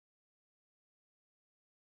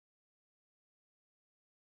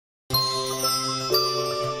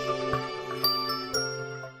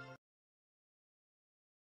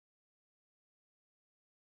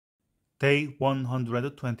Day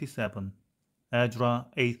 127, Ezra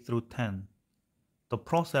 8 through 10. The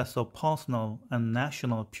process of personal and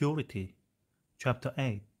national purity. Chapter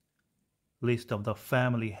 8. List of the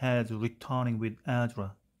family heads returning with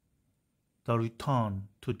Ezra. The return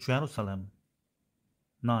to Jerusalem.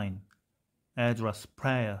 9. Ezra's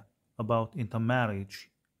prayer about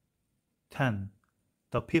intermarriage. 10.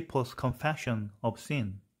 The people's confession of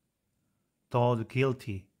sin. Those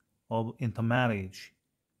guilty of intermarriage.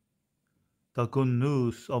 The good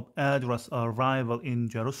news of Ezra's arrival in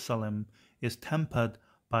Jerusalem is tempered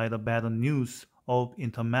by the bad news of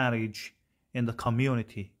intermarriage in the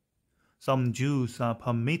community. Some Jews are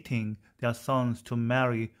permitting their sons to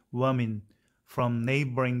marry women from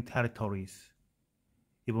neighboring territories.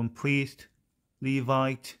 Even priests,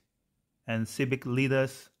 Levites, and civic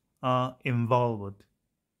leaders are involved.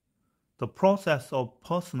 The process of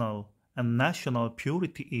personal and national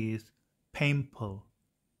purity is painful,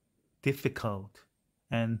 difficult,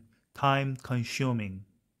 and time-consuming.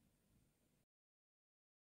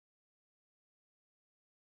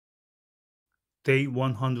 Day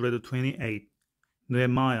 128,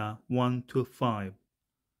 Nehemiah 1-5,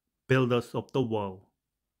 Builders of the Wall.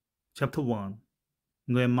 Chapter 1,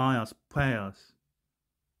 Nehemiah's Prayers.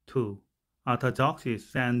 2. Artaxerxes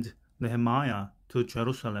sends Nehemiah to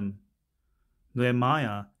Jerusalem.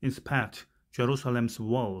 Nehemiah inspects Jerusalem's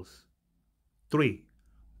walls. 3.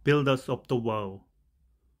 Builders of the Wall.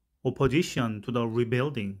 Opposition to the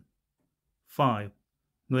rebuilding. 5.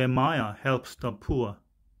 Nehemiah helps the poor.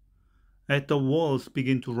 As the walls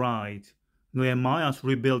begin to rise, Nehemiah's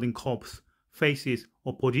rebuilding corps faces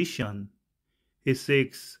opposition. He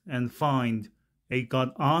seeks and finds a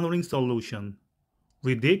God-honoring solution.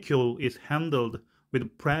 Ridicule is handled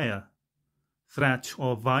with prayer. Threats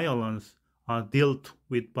of violence are dealt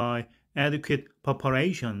with by adequate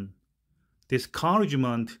preparation.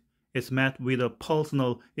 Discouragement is met with a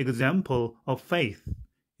personal example of faith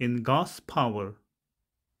in God's power.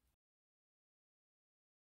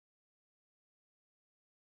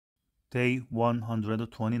 Day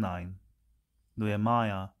 129,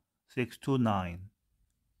 Nehemiah 6-9.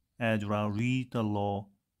 Ezra reads the law,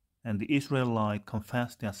 and the Israelites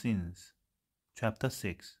confess their sins. Chapter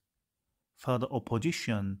 6. Further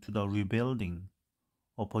opposition to the rebuilding.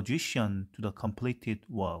 Opposition to the completed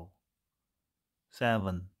wall.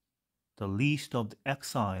 7. The list of the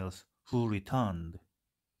exiles who returned.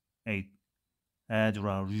 8.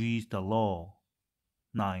 Ezra reads the law.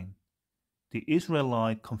 9. The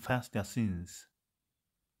Israelites confess their sins.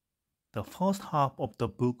 The first half of the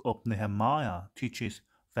book of Nehemiah teaches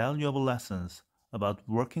valuable lessons about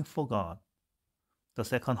working for God. The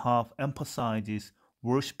second half emphasizes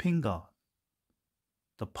worshiping God.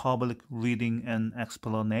 The public reading and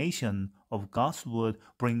explanation of God's word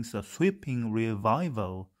brings a sweeping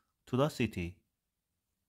revival to the city.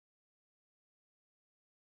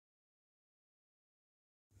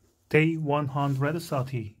 Day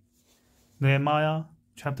 130, Nehemiah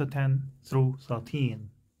chapter 10 through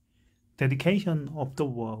 13. Dedication of the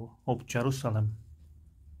wall of Jerusalem.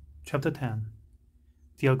 Chapter 10.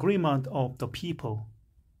 The agreement of the people.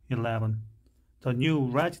 11. The new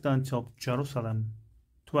residents of Jerusalem.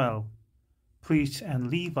 12. Priests and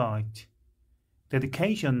Levites.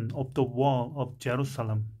 Dedication of the wall of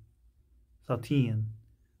Jerusalem. 13.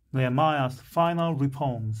 Nehemiah's final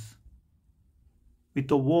reforms. With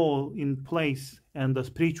the wall in place and the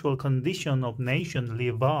spiritual condition of nation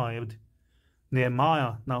revived,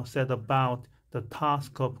 Nehemiah now set about the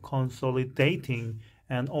task of consolidating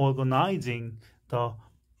and organizing the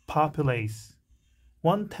populace.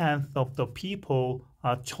 1/10 of the people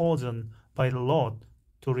are chosen by the Lord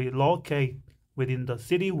to relocate within the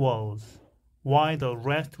city walls, while the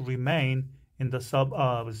rest remain in the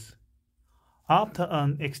suburbs. After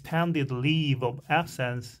an extended leave of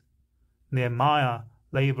absence, Nehemiah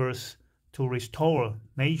labors to restore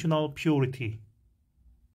national purity.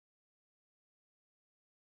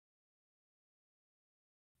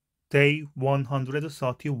 Day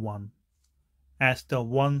 131, Esther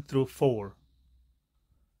 1-4.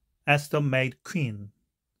 Esther made queen.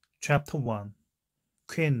 Chapter 1.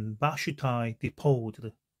 Queen Vashti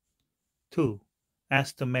deposed. 2.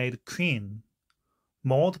 Esther made queen.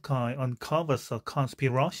 Mordecai uncovers a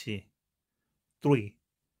conspiracy. 3.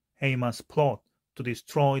 Haman's plot to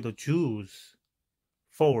destroy the Jews.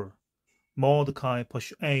 4. Mordecai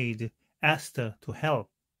persuades Esther to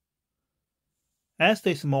help. Esther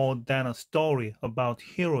is more than a story about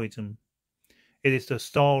heroism. It is the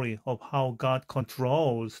story of how God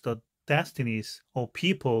controls the destinies of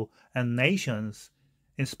people and nations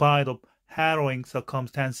in spite of harrowing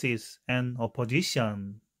circumstances and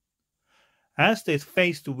opposition. Esther is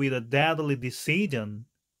faced with a deadly decision.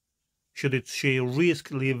 Should she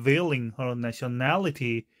risk revealing her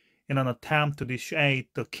nationality in an attempt to dissuade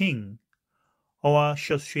the king, or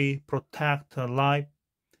should she protect her life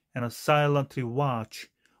and silently watch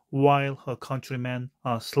while her countrymen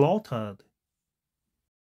are slaughtered?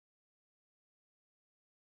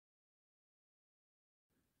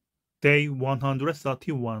 Day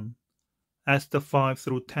 131, Esther 5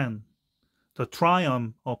 through 10. The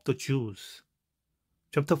triumph of the Jews.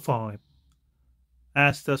 Chapter 5.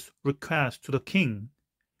 Esther's request to the king.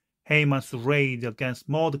 Haman's rage against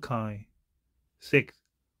Mordecai. 6.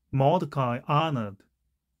 Mordecai honored.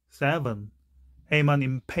 7. Haman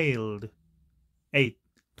impaled. 8.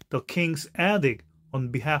 The king's edict on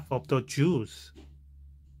behalf of the Jews.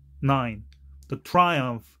 9. The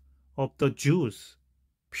triumph of the Jews.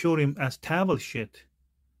 Purim established.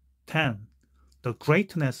 10. The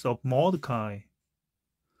greatness of Mordecai.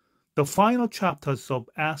 The final chapters of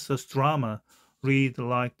Esther's drama read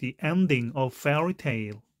like the ending of fairy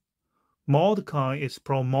tale. Mordecai is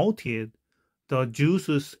promoted, the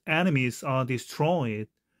Jews' enemies are destroyed,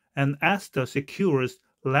 and Esther secures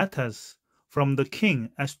letters from the king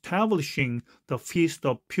establishing the Feast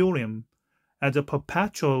of Purim as a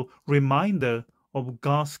perpetual reminder of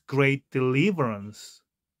God's great deliverance.